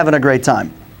you're just having a great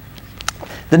time.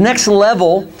 The next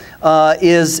level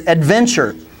is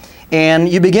adventure. And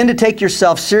you begin to take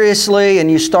yourself seriously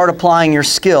and you start applying your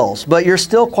skills. But you're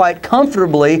still quite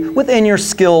comfortably within your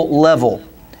skill level.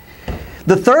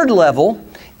 The third level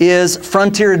is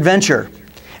frontier adventure.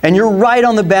 And you're right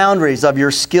on the boundaries of your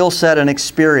skill set and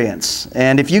experience.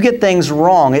 And if you get things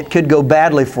wrong, it could go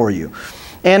badly for you.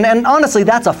 And honestly,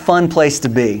 that's a fun place to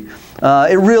be.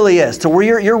 It really is. To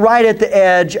where you're right at the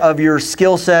edge of your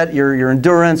skill set, your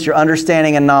endurance, your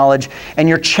understanding and knowledge, and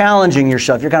you're challenging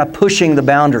yourself. You're kind of pushing the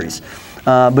boundaries.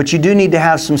 But you do need to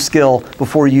have some skill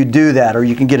before you do that, or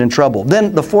you can get in trouble.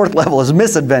 Then the fourth level is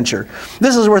misadventure.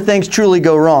 This is where things truly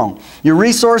go wrong. Your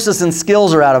resources and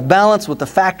skills are out of balance with the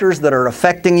factors that are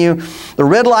affecting you. The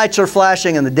red lights are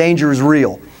flashing and the danger is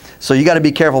real. So you got to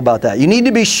be careful about that. You need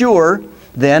to be sure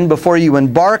then, before you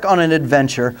embark on an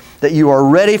adventure, that you are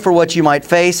ready for what you might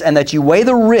face and that you weigh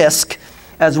the risk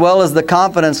as well as the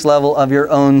confidence level of your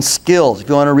own skills. If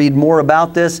you want to read more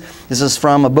about this, this is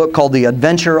from a book called The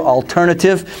Adventure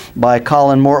Alternative by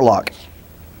Colin Mortlock.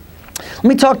 Let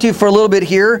me talk to you for a little bit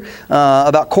here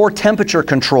about core temperature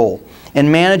control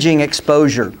and managing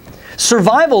exposure.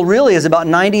 Survival really is about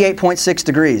 98.6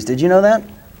 degrees. Did you know that?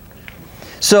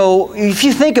 So if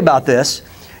you think about this,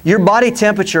 your body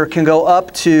temperature can go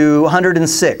up to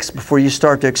 106 before you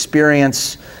start to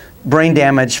experience brain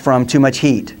damage from too much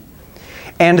heat.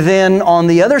 And then on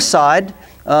the other side,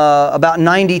 about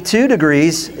 92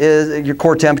 degrees is your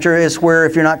core temperature, is where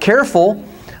if you're not careful,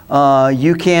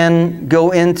 you can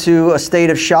go into a state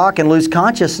of shock and lose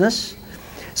consciousness.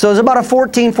 So it's about a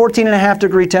 14.5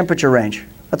 degree temperature range.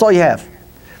 That's all you have.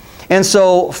 And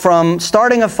so from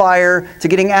starting a fire to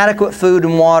getting adequate food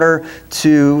and water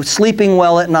to sleeping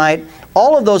well at night,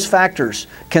 all of those factors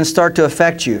can start to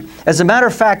affect you. As a matter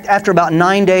of fact, after about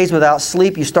 9 days without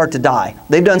sleep, you start to die.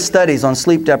 They've done studies on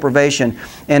sleep deprivation,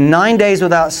 and 9 days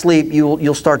without sleep,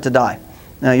 you'll start to die.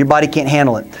 Your body can't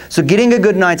handle it. So getting a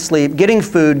good night's sleep, getting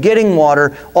food, getting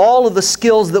water, all of the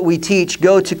skills that we teach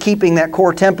go to keeping that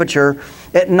core temperature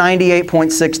at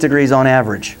 98.6 degrees on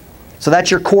average. So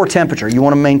that's your core temperature. You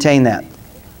want to maintain that.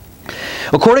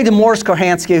 According to Morris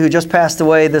Korhansky, who just passed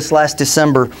away this last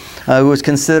December, who was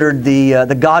considered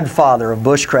the godfather of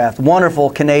bushcraft,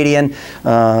 wonderful Canadian. You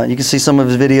can see some of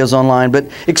his videos online. But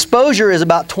exposure is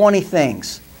about 20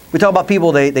 things. We talk about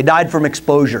people, they died from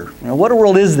exposure. You know, what in the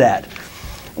world is that?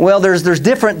 Well, there's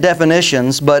different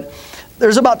definitions, but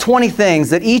there's about 20 things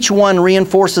that each one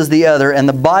reinforces the other, and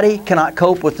the body cannot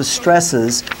cope with the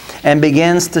stresses and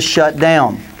begins to shut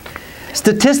down.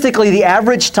 Statistically, the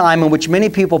average time in which many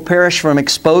people perish from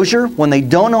exposure when they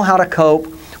don't know how to cope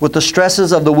with the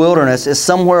stresses of the wilderness is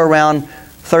somewhere around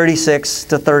 36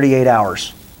 to 38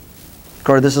 hours. Of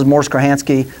course, this is Morris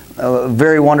Korhansky, a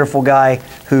very wonderful guy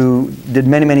who did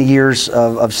many, many years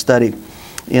of study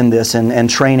in this and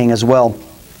training as well.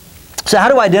 So how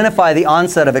to identify the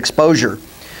onset of exposure?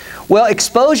 Well,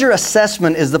 exposure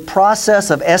assessment is the process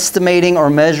of estimating or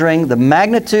measuring the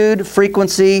magnitude,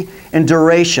 frequency, and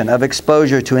duration of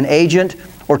exposure to an agent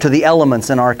or to the elements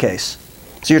in our case.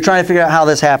 So you're trying to figure out how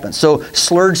this happens. So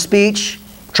slurred speech,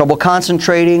 trouble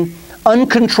concentrating,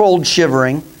 uncontrolled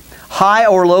shivering, high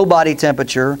or low body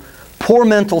temperature, poor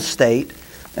mental state,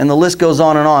 and the list goes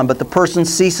on, but the person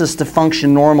ceases to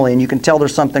function normally, and you can tell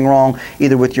there's something wrong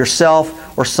either with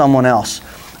yourself or someone else.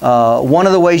 One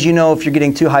of the ways you know if you're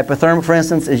getting too hypothermic, for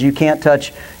instance, is you can't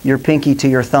touch your pinky to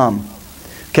your thumb.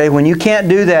 Okay, when you can't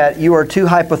do that, you are too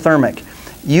hypothermic.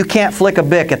 You can't flick a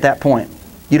Bic at that point.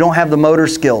 You don't have the motor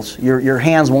skills. Your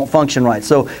hands won't function right.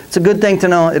 So it's a good thing to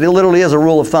know. It literally is a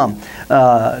rule of thumb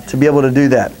to be able to do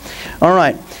that. All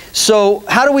right, so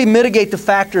how do we mitigate the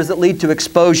factors that lead to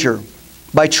exposure?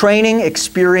 By training,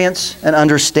 experience, and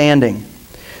understanding.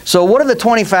 So what are the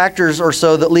 20 factors or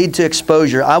so that lead to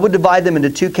exposure? I would divide them into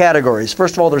two categories.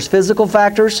 First of all, there's physical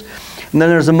factors, and then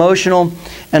there's emotional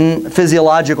and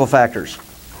physiological factors,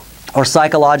 or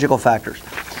psychological factors.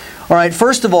 All right,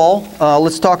 first of all,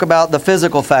 let's talk about the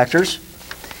physical factors.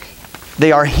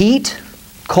 They are heat,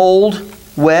 cold,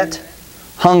 wet,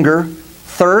 hunger,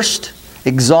 thirst,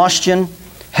 exhaustion,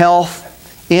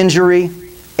 health, injury,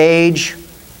 age,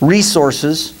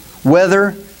 resources,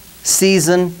 weather,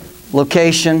 season,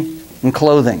 location, and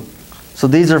clothing. So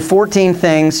these are 14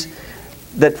 things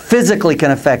that physically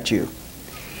can affect you.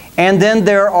 And then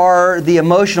there are the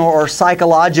emotional or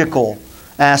psychological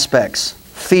aspects: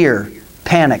 fear,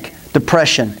 panic,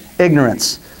 depression,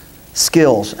 ignorance,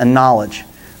 skills, and knowledge.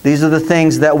 These are the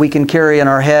things that we can carry in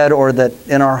our head or that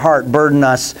in our heart burden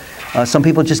us. Some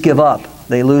people just give up.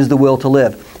 They lose the will to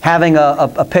live. Having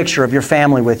a picture of your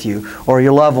family with you or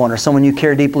your loved one or someone you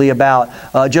care deeply about,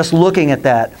 just looking at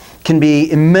that can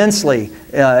be immensely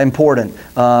important.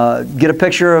 Get a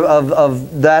picture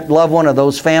of that loved one or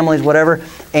those families, whatever,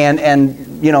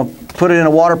 and you know, put it in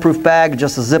a waterproof bag,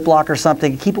 just a Ziploc or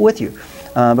something. Keep it with you.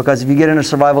 because if you get in a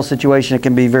survival situation, it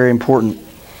can be very important.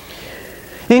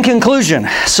 In conclusion,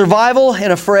 survival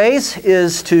in a phrase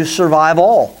is to survive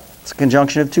all. It's a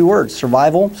conjunction of two words,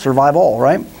 survival, survive all,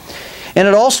 right? And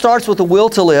it all starts with a will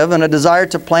to live and a desire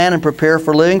to plan and prepare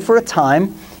for living for a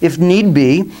time, if need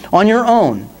be, on your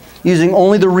own, using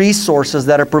only the resources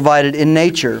that are provided in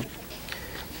nature.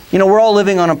 You know, we're all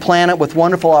living on a planet with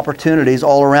wonderful opportunities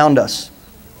all around us.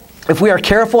 If we are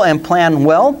careful and plan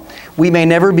well, we may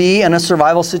never be in a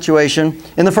survival situation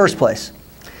in the first place.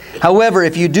 However,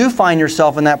 if you do find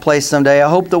yourself in that place someday, I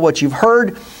hope that what you've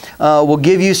heard will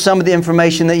give you some of the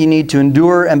information that you need to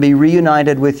endure and be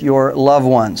reunited with your loved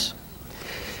ones.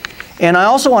 And I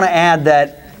also want to add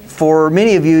that for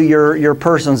many of you, you're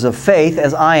persons of faith,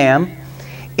 as I am,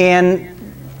 and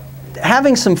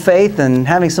having some faith and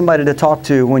having somebody to talk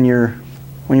to when you're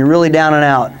really down and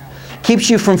out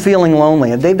keeps you from feeling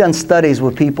lonely. They've done studies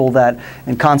with people that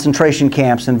in concentration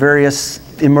camps and various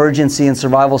emergency and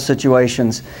survival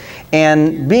situations,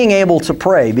 and being able to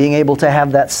pray, being able to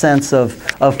have that sense of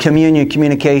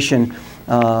communication.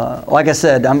 Like I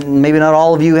said, maybe not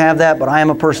all of you have that, but I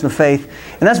am a person of faith,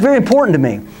 and that's very important to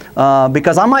me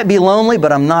because I might be lonely,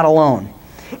 but I'm not alone.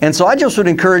 And so I just would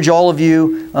encourage all of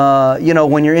you, you know,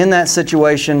 when you're in that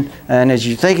situation and as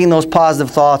you're thinking those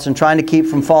positive thoughts and trying to keep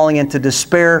from falling into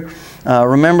despair,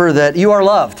 remember that you are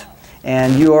loved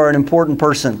and you are an important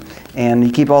person, and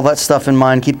you keep all that stuff in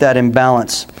mind, keep that in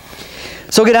balance.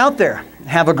 So get out there,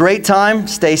 have a great time,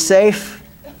 stay safe,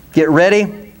 get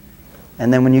ready,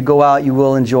 and then when you go out, you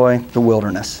will enjoy the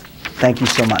wilderness. Thank you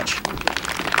so much.